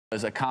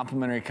As a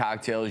complimentary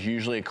cocktail is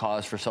usually a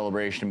cause for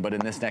celebration, but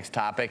in this next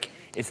topic,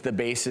 it's the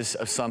basis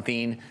of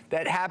something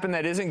that happened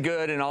that isn't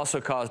good and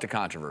also caused a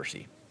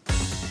controversy.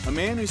 A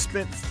man who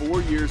spent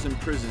 4 years in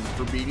prison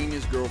for beating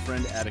his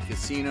girlfriend at a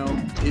casino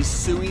is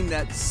suing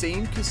that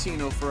same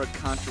casino for a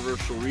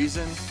controversial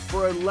reason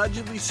for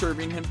allegedly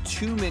serving him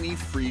too many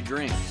free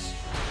drinks.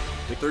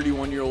 The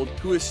 31-year-old,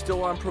 who is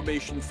still on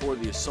probation for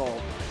the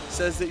assault,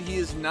 says that he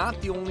is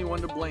not the only one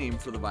to blame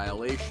for the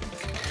violation.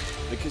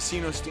 The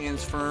casino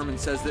stands firm and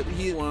says that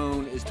he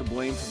alone is to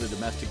blame for the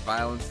domestic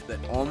violence that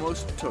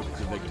almost took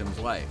the victim's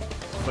life.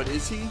 But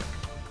is he?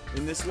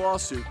 In this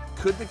lawsuit,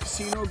 could the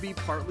casino be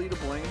partly to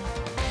blame?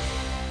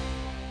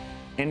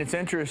 And it's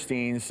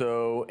interesting,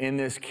 so in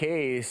this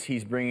case,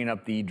 he's bringing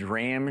up the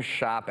Dram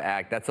Shop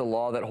Act. That's a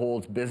law that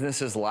holds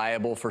businesses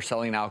liable for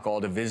selling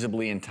alcohol to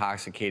visibly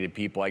intoxicated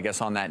people. I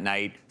guess on that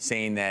night,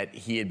 saying that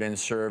he had been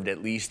served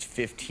at least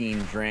 15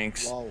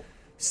 drinks. Whoa.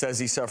 Says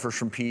he suffers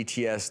from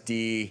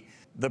PTSD.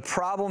 The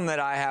problem that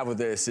I have with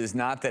this is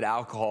not that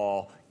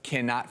alcohol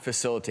cannot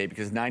facilitate,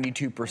 because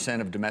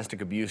 92% of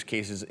domestic abuse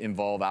cases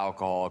involve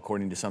alcohol,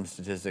 according to some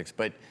statistics,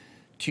 but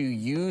to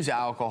use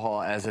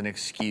alcohol as an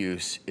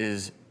excuse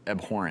is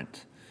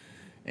abhorrent.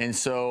 And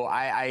so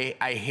I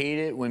hate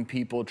it when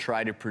people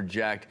try to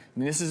project. I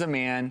mean, this is a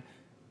man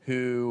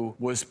who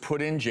was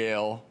put in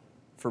jail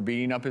for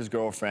beating up his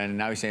girlfriend, and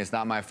now he's saying it's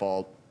not my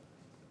fault.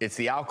 It's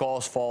the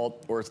alcohol's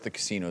fault or it's the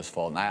casino's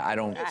fault. And I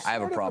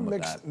have a problem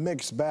with that.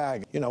 Mixed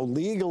bag. You know,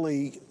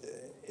 legally,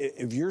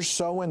 if you're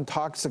so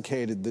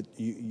intoxicated that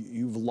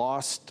you've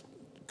lost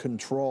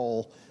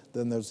control,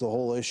 then there's the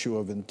whole issue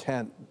of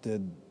intent.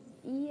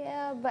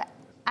 Yeah, but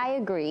I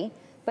agree.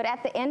 But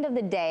at the end of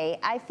the day,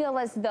 I feel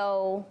as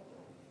though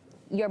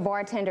your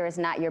bartender is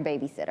not your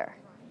babysitter.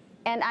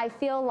 And I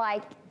feel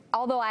like,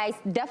 although I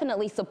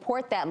definitely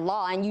support that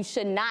law, and you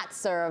should not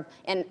serve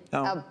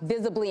a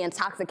visibly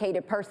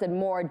intoxicated person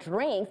more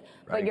drinks,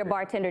 but your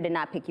bartender did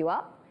not pick you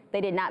up.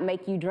 They did not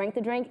make you drink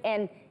the drink.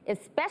 And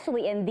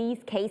especially in these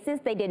cases,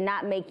 they did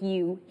not make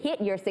you hit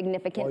your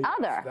significant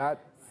other.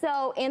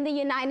 So in the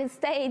United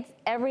States,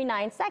 every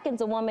 9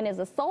 seconds, a woman is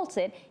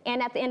assaulted.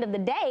 And at the end of the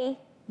day,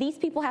 these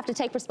people have to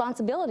take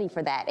responsibility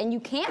for that, and you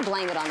can't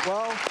blame it on them.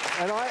 Well,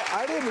 and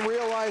I didn't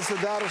realize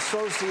that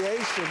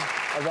association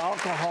of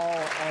alcohol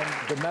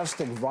and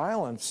domestic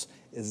violence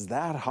is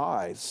that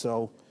high,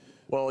 so.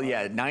 Well,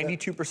 yeah,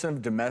 92%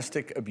 of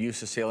domestic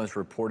abuse assailants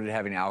reported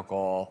having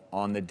alcohol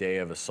on the day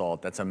of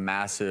assault. That's a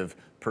massive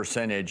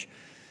percentage.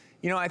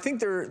 You know, I think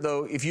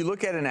though, if you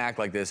look at an act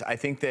like this, I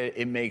think that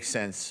it makes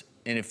sense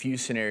in a few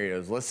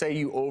scenarios. Let's say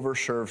you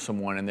overserve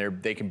someone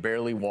and they can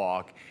barely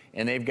walk,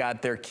 and they've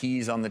got their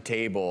keys on the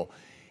table,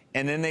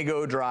 and then they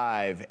go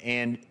drive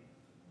and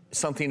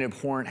something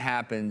abhorrent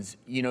happens.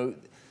 You know,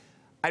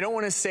 I don't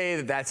want to say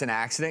that that's an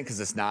accident, because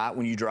it's not.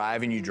 When you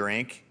drive and you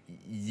drink,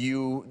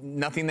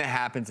 nothing that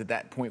happens at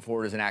that point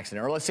forward is an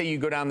accident. Or let's say you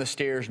go down the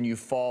stairs and you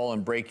fall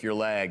and break your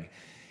leg,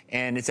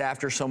 and it's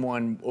after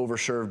someone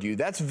overserved you.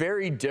 That's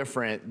very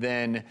different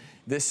than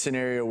this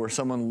scenario where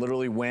someone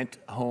literally went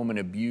home and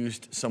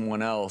abused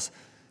someone else.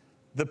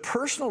 The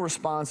personal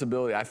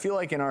responsibility, I feel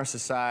like in our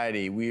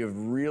society, we have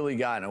really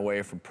gotten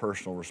away from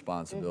personal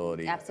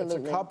responsibility.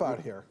 Absolutely. It's a cop-out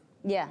here.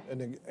 Yeah.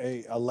 And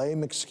a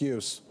lame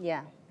excuse.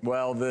 Yeah.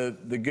 Well, the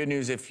good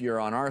news, if you're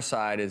on our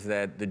side, is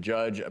that the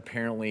judge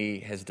apparently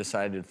has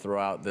decided to throw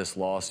out this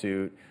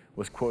lawsuit,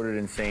 was quoted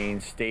in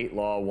saying state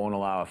law won't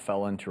allow a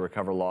felon to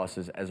recover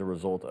losses as a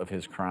result of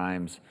his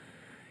crimes.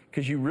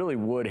 Because you really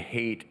would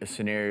hate a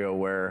scenario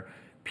where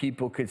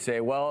people could say,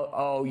 well,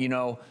 oh, you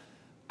know,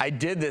 I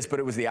did this, but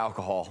it was the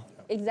alcohol.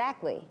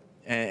 Exactly.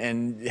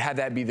 And have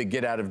that be the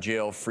get out of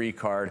jail free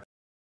card.